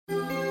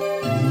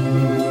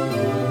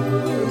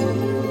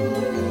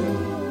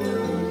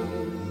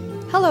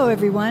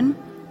everyone.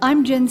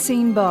 I'm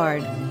Jensine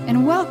Bard,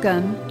 and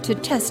welcome to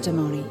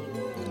Testimony,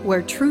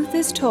 where truth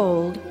is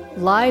told,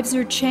 lives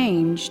are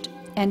changed,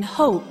 and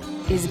hope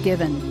is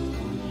given.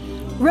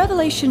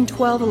 Revelation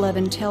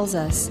 12:11 tells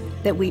us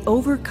that we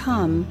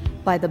overcome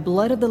by the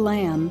blood of the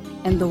Lamb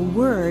and the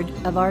word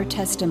of our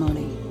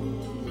testimony.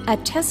 A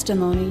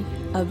testimony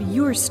of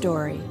your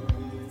story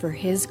for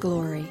His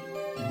glory.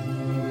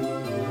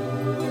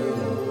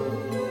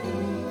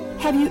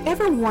 Have you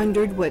ever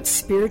wondered what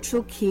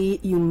spiritual key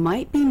you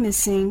might be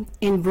missing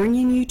in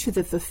bringing you to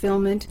the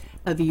fulfillment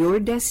of your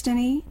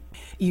destiny?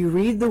 You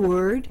read the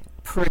Word,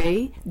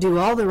 pray, do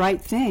all the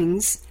right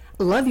things,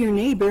 love your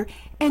neighbor,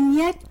 and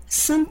yet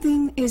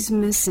something is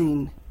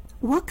missing.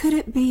 What could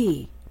it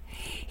be?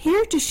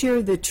 Here to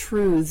share the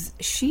truths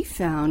she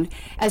found,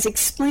 as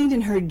explained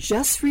in her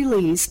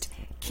just-released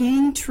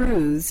King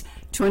Truths,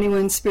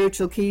 21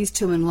 Spiritual Keys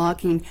to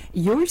Unlocking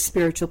Your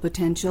Spiritual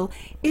Potential,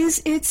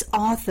 is its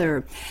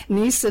author,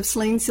 niece of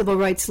slain civil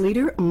rights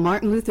leader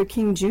Martin Luther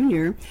King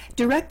Jr.,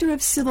 director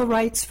of civil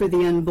rights for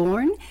the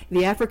unborn,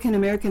 the African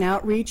American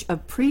outreach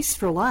of Priests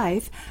for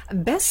Life,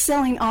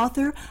 best-selling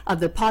author of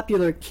the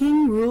popular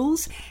King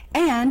Rules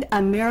and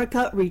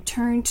America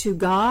Return to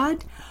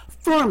God,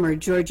 former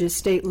Georgia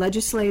state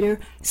legislator,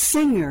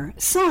 singer,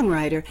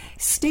 songwriter,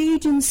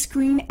 stage and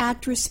screen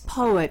actress,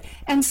 poet,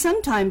 and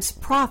sometimes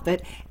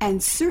prophet,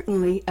 and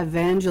certainly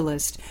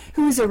evangelist,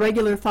 who is a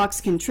regular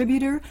Fox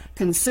contributor,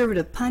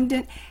 conservative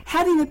pundit,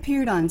 having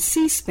appeared on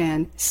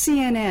C-SPAN,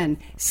 CNN,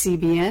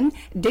 CBN,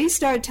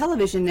 Daystar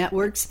television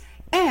networks,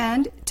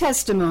 and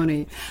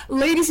Testimony.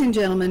 Ladies and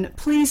gentlemen,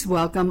 please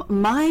welcome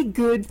my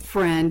good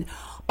friend,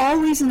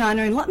 always an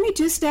honor, and let me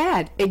just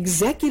add,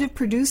 executive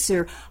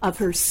producer of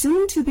her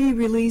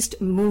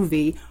soon-to-be-released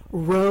movie,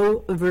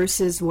 Roe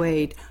vs.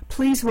 Wade.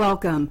 Please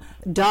welcome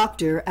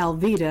Dr.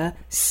 Alveda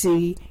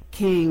C.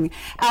 King.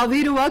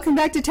 Alveda, welcome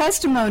back to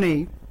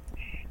Testimony.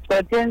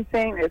 So,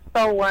 Jensine, it's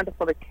so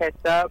wonderful to catch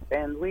up,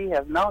 and we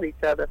have known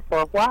each other for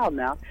a while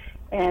now.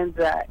 And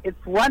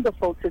it's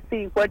wonderful to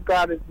see what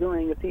God is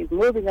doing, as He's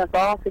moving us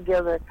all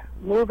together,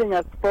 moving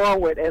us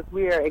forward as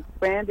we are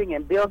expanding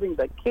and building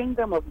the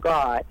kingdom of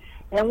God.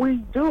 And we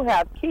do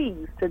have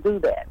keys to do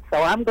that.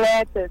 So I'm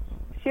glad to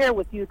share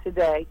with you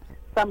today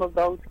some of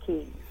those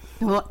keys.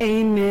 Well,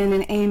 amen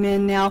and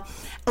amen. Now,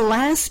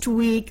 last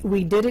week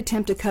we did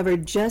attempt to cover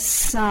just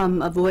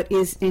some of what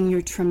is in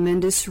your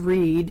tremendous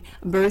read,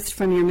 birthed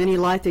from your many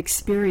life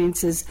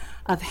experiences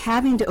of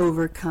having to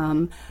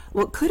overcome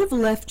what could have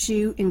left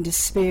you in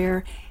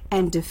despair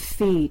and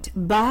defeat.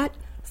 But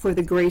for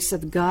the grace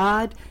of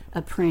God,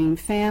 a praying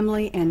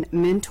family, and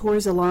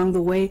mentors along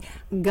the way,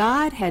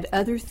 God had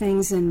other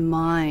things in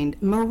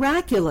mind,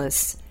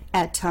 miraculous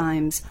at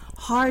times,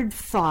 hard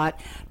fought,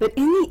 but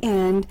in the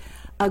end,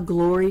 a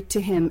glory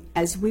to Him,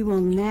 as we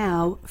will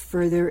now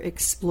further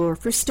explore.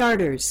 For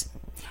starters,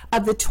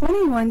 of the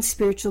 21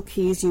 spiritual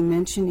keys you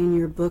mentioned in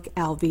your book,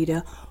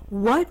 Alveda,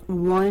 what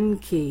one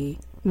key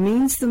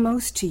means the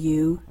most to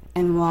you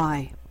and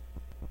why?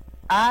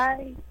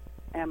 I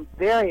am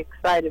very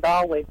excited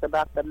always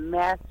about the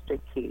master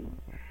key.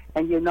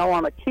 And you know,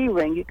 on a key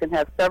ring, you can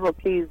have several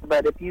keys,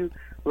 but if you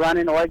run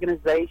an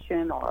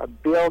organization or a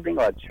building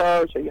or a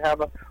church, or you have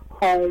a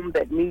home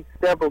that needs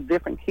several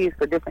different keys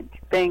for different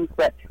things,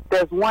 but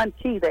there's one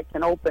key that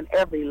can open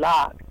every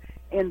lock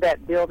in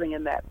that building,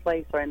 in that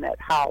place, or in that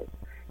house.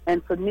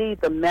 And for me,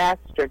 the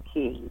master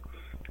key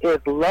is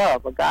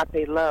love,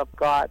 agape love,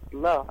 God's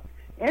love.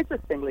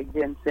 Interestingly,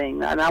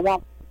 Jensine, and I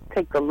won't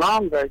take the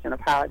long version of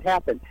how it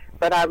happened,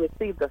 but I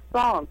received a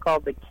song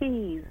called the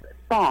Keys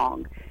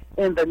Song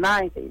in the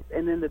 90s,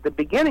 and in the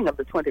beginning of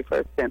the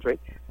 21st century,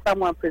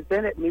 someone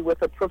presented me with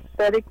a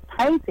prophetic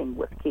painting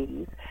with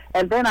keys,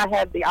 and then I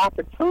had the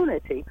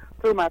opportunity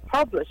through my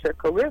publisher,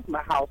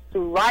 Charisma House, to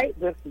write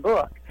this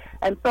book.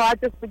 And so I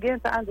just began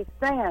to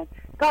understand,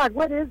 God,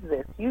 what is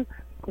this? You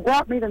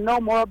want me to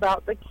know more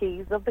about the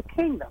keys of the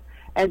kingdom.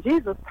 And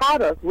Jesus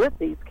taught us with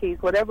these keys,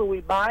 whatever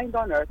we bind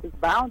on earth is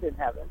bound in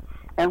heaven,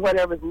 and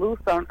whatever is loose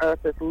on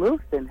earth is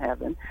loosed in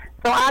heaven.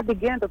 So I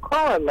began to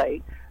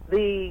correlate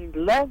the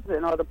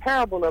lesson or the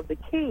parable of the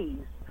keys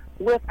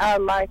with our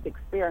life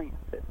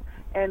experiences.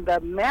 And the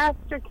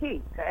master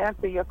key, to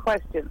answer your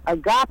question,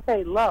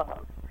 agape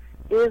love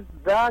is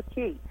the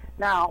key.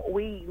 Now,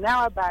 we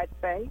now abide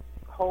faith,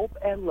 hope,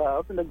 and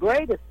love, and the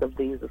greatest of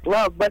these is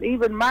love, but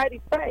even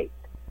mighty faith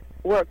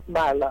works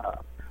by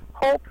love.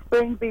 Hope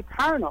springs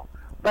eternal,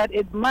 but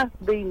it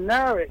must be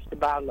nourished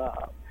by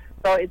love.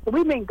 So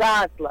we mean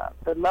God's love,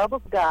 the love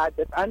of God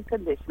that's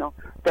unconditional,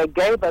 that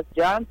gave us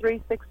John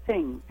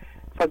 3:16.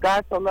 For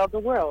God so loved the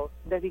world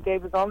that He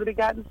gave His only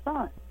begotten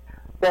Son,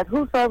 that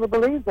whosoever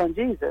believes on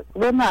Jesus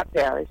will not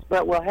perish,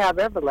 but will have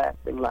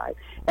everlasting life.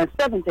 And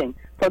 17,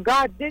 for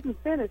God didn't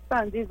send His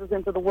Son Jesus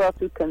into the world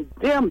to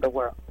condemn the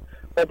world,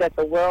 but that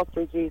the world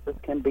through Jesus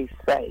can be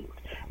saved.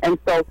 And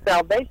so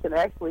salvation,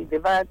 actually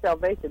divine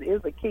salvation,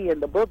 is a key in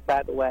the book,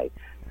 by the way.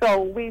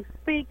 So we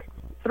speak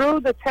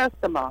through the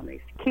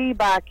testimonies, key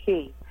by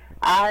key.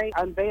 I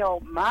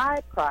unveil my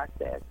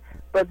process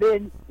But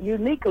then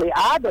uniquely,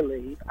 I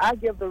believe, I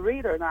give the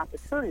reader an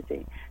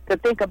opportunity to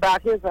think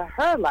about his or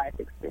her life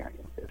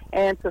experiences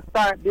and to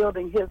start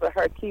building his or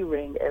her key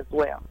ring as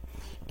well.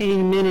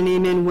 Amen and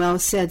amen. Well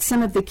said.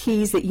 Some of the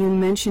keys that you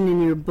mentioned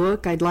in your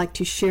book I'd like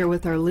to share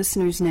with our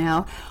listeners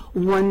now.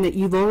 One that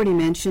you've already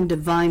mentioned,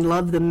 divine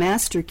love, the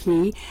master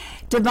key,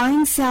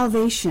 divine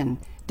salvation,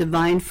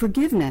 divine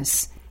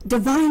forgiveness,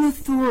 divine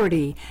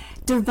authority,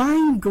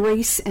 divine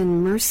grace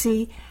and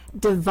mercy,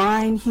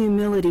 divine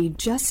humility,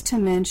 just to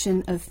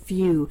mention a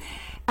few.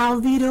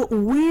 Alveda,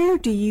 where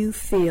do you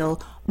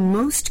feel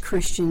most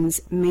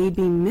Christians may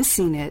be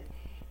missing it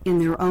in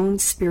their own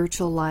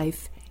spiritual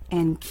life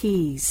and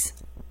keys?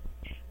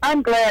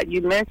 I'm glad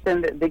you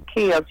mentioned the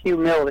key of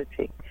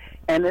humility,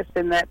 and it's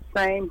in that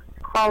same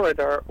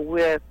corridor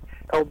with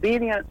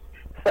obedience,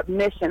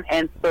 submission,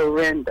 and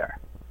surrender.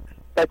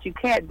 But you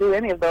can't do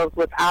any of those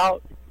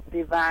without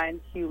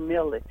divine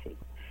humility.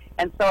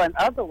 And so, in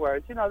other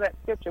words, you know that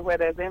scripture where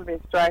there's envy,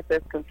 strife,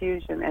 there's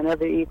confusion, and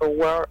every evil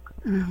work?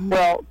 Mm-hmm.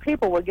 Well,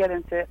 people will get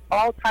into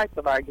all types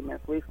of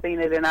arguments. We've seen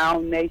it in our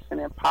own nation,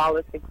 in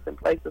politics, and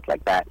places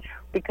like that,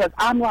 because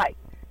I'm right,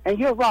 and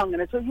you're wrong,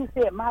 and until you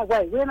say it my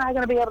way, we're not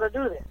going to be able to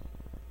do this.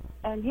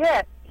 And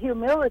yet,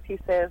 humility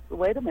says,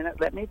 wait a minute,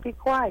 let me be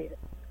quiet.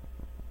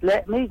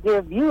 Let me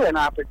give you an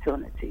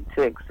opportunity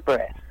to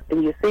express.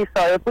 And you see,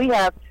 so if we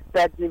have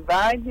that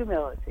divine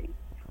humility,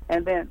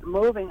 and then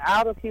moving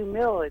out of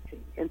humility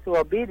into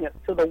obedience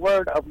to the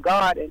word of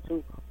God and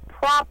to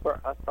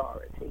proper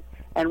authority,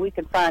 and we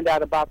can find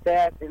out about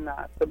that in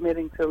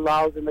submitting to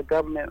laws in the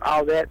government,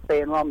 all that,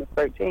 say in Romans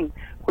 13,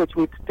 which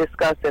we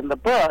discuss in the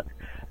book.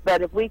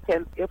 But if we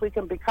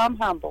can become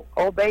humble,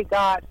 obey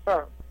God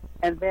first,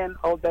 and then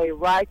obey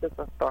righteous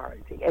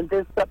authority, and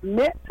then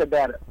submit to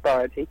that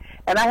authority.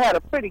 And I had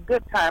a pretty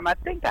good time. I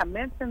think I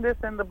mentioned this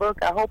in the book.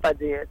 I hope I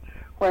did.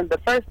 When the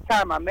first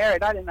time I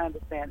married, I didn't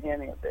understand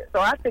any of this.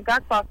 So I think I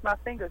crossed my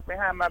fingers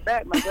behind my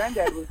back. My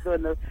granddad was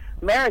doing the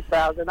marriage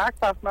vows, and I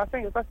crossed my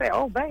fingers. I said,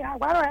 obey?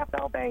 Why do I have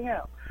to obey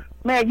him?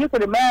 Man, you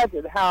could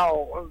imagine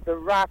how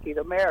rocky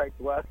the marriage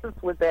was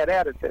with that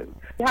attitude.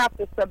 You have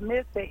to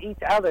submit to each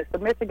other,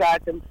 submit to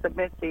God, and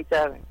submit to each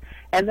other.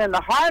 And then the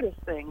hardest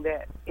thing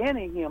that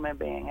any human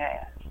being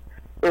has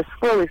is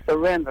fully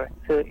surrendering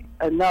to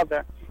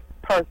another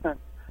person.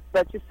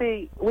 But you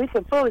see, we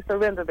can fully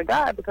surrender to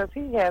God because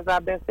He has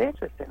our best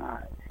interest in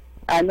heart.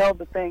 I know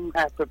the things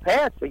I've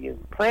prepared for you,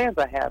 plans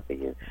I have for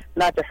you,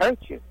 not to hurt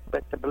you,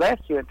 but to bless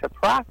you and to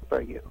prosper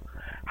you.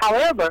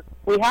 However,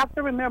 we have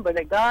to remember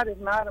that God is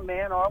not a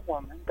man or a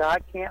woman.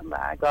 God can't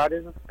lie. God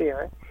is a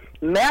spirit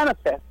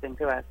manifesting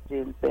to us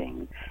in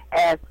things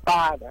as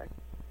Father.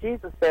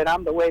 Jesus said,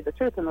 I'm the way, the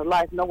truth, and the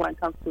life. No one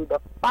comes to the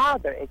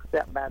Father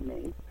except by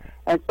me.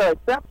 And so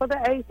except for the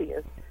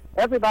atheist,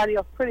 everybody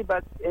else pretty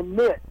much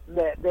admits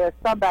that there's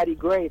somebody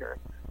greater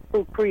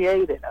who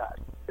created us.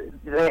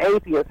 The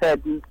atheists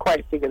hadn't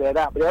quite figured that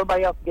out, but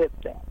everybody else gets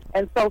that.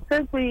 And so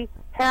since we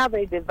have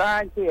a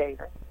divine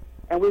creator,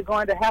 and we're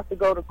going to have to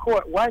go to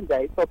court one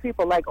day, so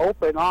people like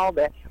Oprah and all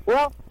that,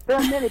 well, there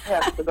are many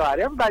paths to God.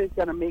 Everybody's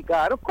going to meet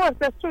God. Of course,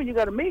 that's true. You're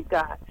going to meet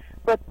God.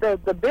 But the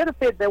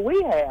benefit that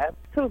we have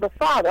to the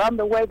Father, I'm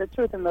the way, the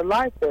truth, and the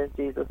life, says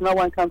Jesus. No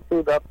one comes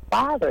to the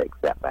Father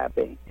except by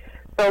me.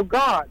 So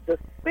God, the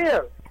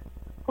Spirit,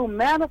 who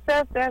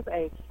manifests as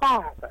a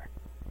Father,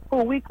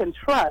 who we can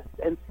trust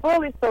and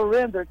fully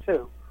surrender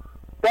to,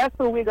 that's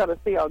who we're going to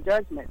see on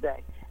Judgment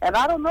Day. And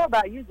I don't know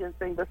about you,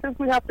 Jensine, but since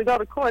we have to go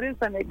to court,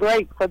 isn't it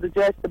great for the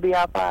judge to be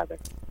our Father?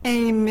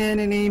 Amen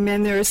and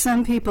amen. There are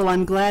some people,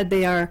 I'm glad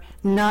they are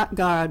not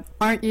God.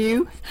 Aren't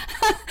you?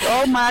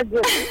 Oh, my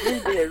goodness.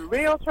 We'd be in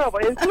real trouble,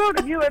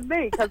 including you and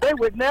me, because they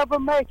would never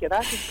make it.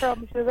 I can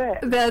promise you that.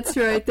 That's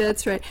right.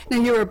 That's right. Now,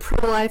 you're a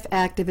pro-life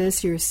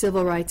activist. You're a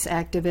civil rights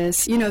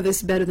activist. You know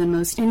this better than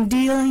most. In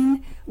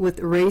dealing with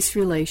race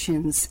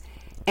relations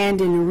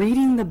and in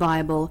reading the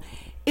Bible,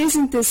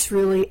 isn't this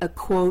really a,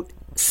 quote,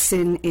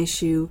 sin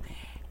issue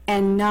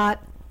and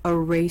not a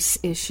race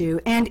issue?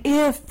 And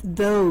if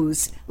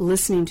those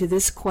listening to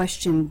this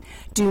question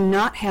do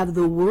not have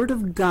the Word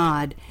of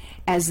God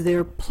as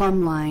their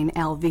plumb line,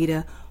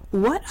 Alveda,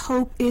 what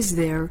hope is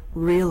there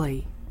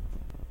really?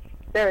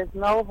 There is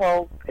no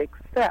hope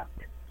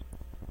except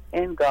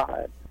in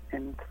God,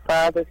 in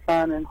Father,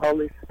 Son, and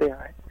Holy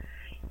Spirit.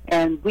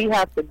 And we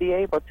have to be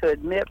able to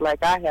admit,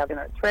 like I have, in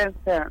a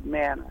transparent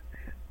manner,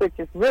 which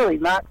is really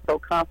not so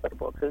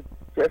comfortable to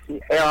just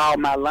air all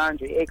my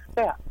laundry,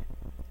 except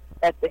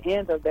at the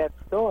end of that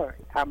story,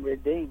 I'm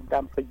redeemed,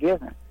 I'm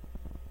forgiven,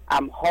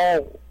 I'm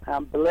whole,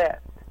 I'm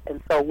blessed.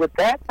 And so with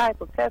that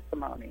type of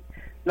testimony,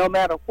 no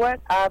matter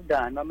what I've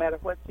done, no matter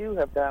what you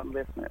have done,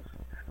 listeners,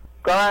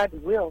 God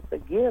will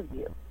forgive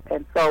you.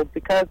 And so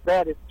because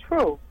that is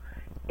true,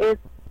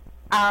 it's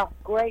our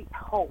great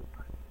hope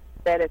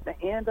that at the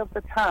end of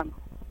the tunnel,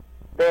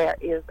 there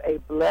is a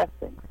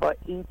blessing for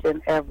each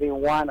and every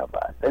one of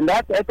us. And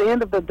that's at the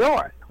end of the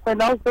door. When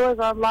those doors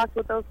are unlocked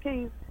with those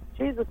keys,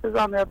 Jesus is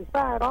on the other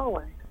side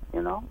always,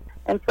 you know.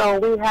 And so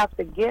we have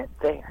to get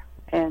there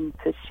and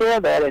to share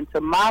that and to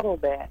model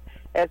that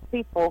as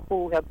people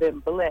who have been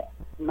blessed,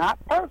 not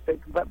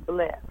perfect, but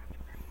blessed.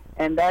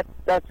 And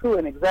that's who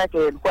and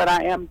exactly what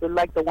I am,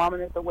 like the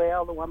woman at the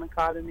well, the woman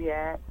caught in the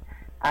act.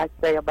 I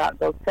say about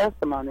those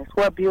testimonies.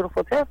 What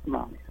beautiful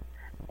testimonies.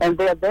 And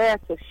they're there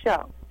to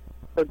show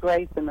the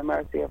grace and the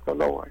mercy of the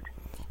Lord.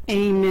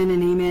 Amen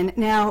and amen.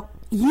 Now,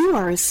 you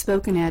are a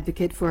spoken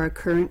advocate for our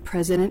current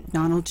President,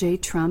 Donald J.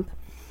 Trump.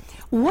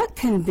 What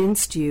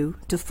convinced you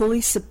to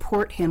fully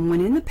support him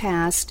when in the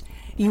past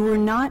you were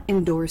not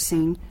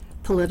endorsing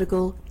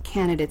political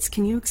candidates?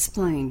 Can you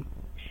explain?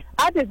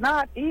 I did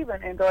not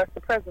even endorse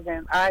the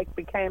president. I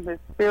became his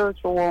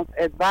spiritual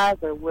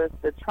advisor with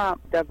the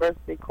Trump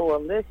Diversity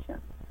Coalition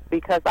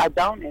because I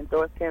don't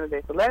endorse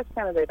candidates. The last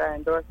candidate I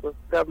endorsed was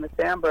Governor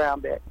Sam Brown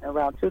back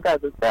around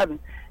 2007.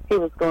 He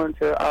was going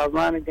to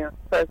run against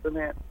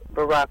President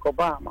Barack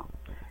Obama.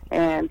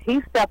 And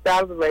he stepped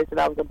out of the race, and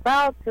I was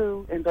about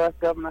to endorse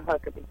Governor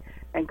Huckabee.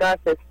 And God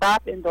said,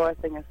 stop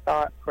endorsing and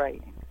start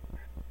praying.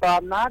 So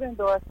I've not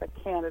endorsed a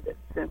candidate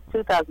since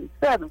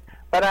 2007,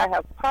 but I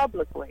have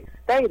publicly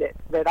stated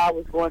that I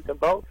was going to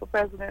vote for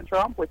President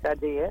Trump, which I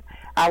did.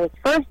 I was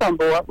first on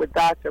board with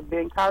Dr.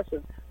 Ben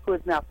Carson, who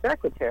is now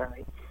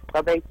Secretary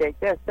of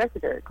HHS,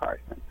 Secretary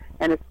Carson.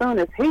 And as soon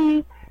as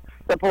he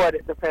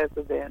supported the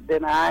president,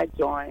 then I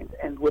joined,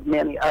 and with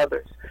many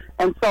others.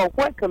 And so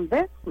what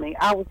convinced me,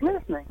 I was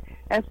listening.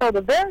 And so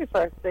the very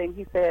first thing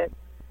he said,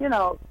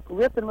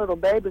 ripping little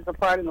babies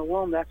apart in the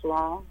womb, that's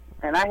wrong.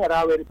 And I had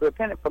already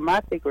repented for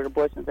my secret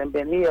abortions and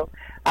been healed.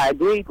 I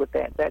agreed with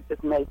that. That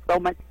just made so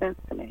much sense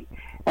to me.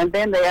 And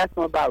then they asked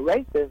him about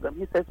racism.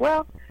 He says,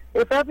 well,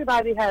 if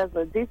everybody has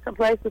a decent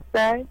place to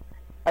stay,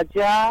 a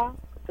job,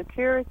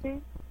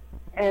 security,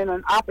 and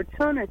an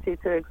opportunity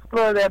to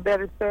explore their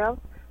better selves,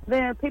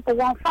 then people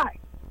won't fight.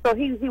 So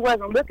he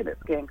wasn't looking at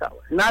skin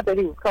color. Not that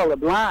he was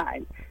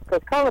colorblind, because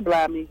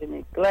colorblind means you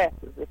need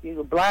glasses. If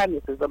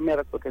blindness is a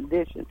medical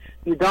condition,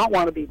 you don't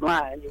want to be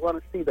blind. You want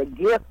to see the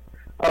gift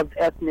of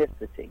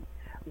ethnicity.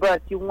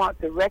 But you want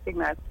to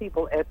recognize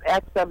people as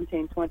Acts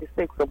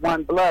 17:26 of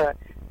one blood.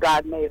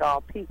 God made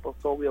all people,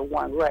 so we're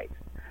one race.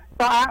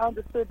 So I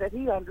understood that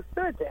he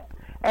understood that.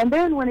 And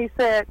then when he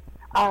said,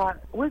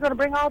 we're going to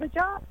bring all the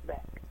jobs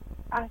back,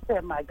 I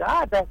said, my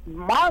God, that's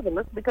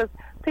marvelous, because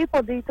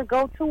people need to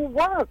go to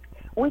work.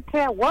 We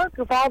can't work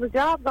if all the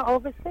jobs are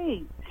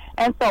overseas.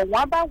 And so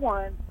one by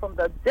one, from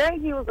the day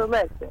he was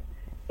elected,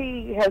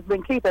 he has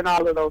been keeping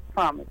all of those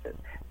promises.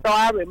 So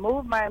I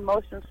removed my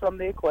emotions from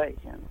the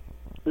equation,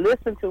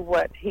 listened to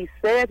what he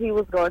said he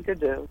was going to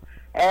do,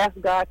 asked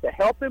God to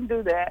help him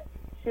do that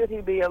should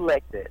he be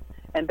elected.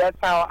 And that's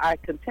how I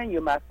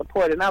continue my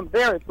support. And I'm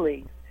very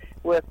pleased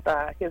with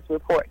his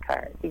report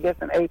card. He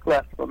gets an A+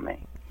 from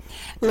me.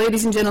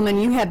 Ladies and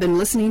gentlemen, you have been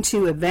listening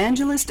to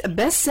evangelist,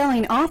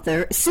 best-selling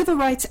author, civil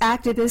rights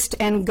activist,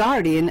 and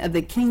guardian of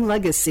the King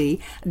legacy,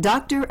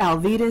 Dr.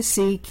 Alveda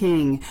C.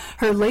 King.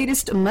 Her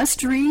latest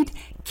must-read,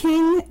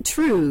 King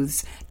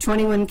Truths,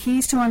 21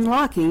 Keys to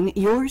Unlocking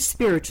Your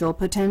Spiritual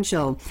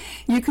Potential.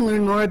 You can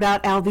learn more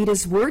about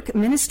Alveda's work,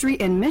 ministry,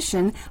 and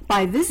mission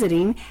by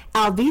visiting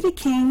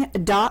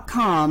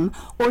alvedaking.com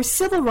or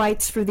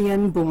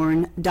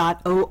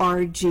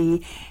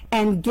civilrightsfortheunborn.org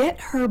and get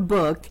her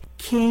book,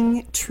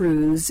 King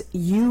Truths.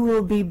 You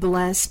will be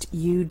blessed.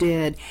 You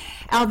did.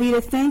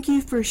 Alveda, thank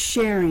you for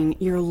sharing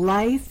your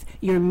life,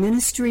 your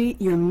ministry,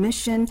 your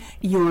mission,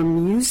 your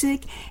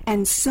music,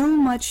 and so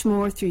much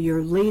more through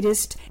your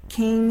latest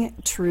King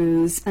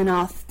Truths, an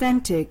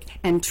authentic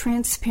and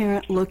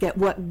transparent look at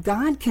what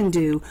God can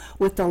do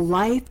with a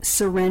life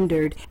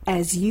surrendered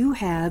as you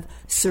have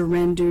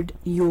surrendered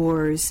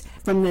yours,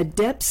 from the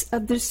depths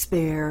of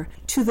despair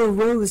to the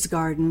rose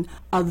garden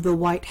of the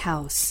White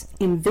House,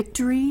 in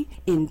victory,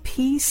 in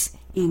peace,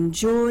 in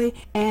joy,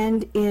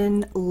 and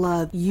in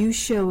love. You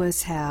show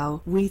us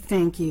how. We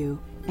thank you,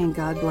 and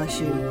God bless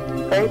you.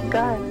 Praise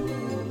God.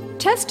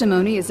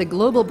 Testimony is a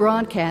global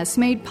broadcast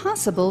made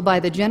possible by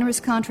the generous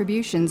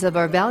contributions of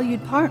our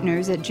valued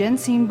partners at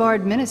Jensine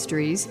Bard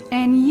Ministries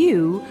and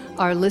you,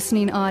 our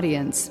listening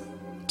audience.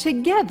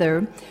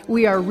 Together,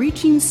 we are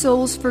reaching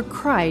souls for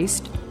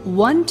Christ,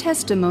 one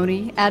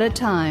testimony at a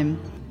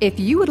time. If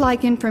you would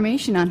like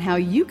information on how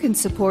you can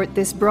support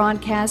this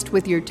broadcast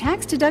with your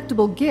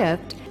tax-deductible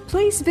gift,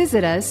 please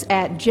visit us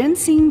at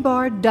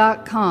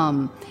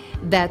jensinebard.com.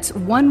 That's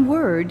one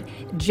word,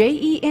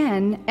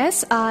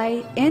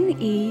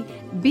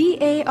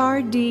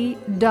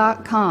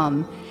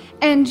 JENSINEBARD.com.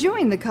 And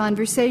join the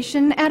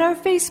conversation at our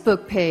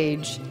Facebook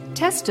page,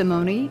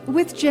 Testimony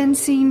with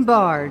Jensine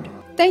Bard.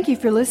 Thank you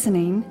for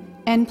listening,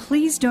 and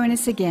please join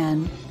us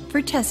again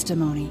for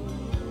Testimony.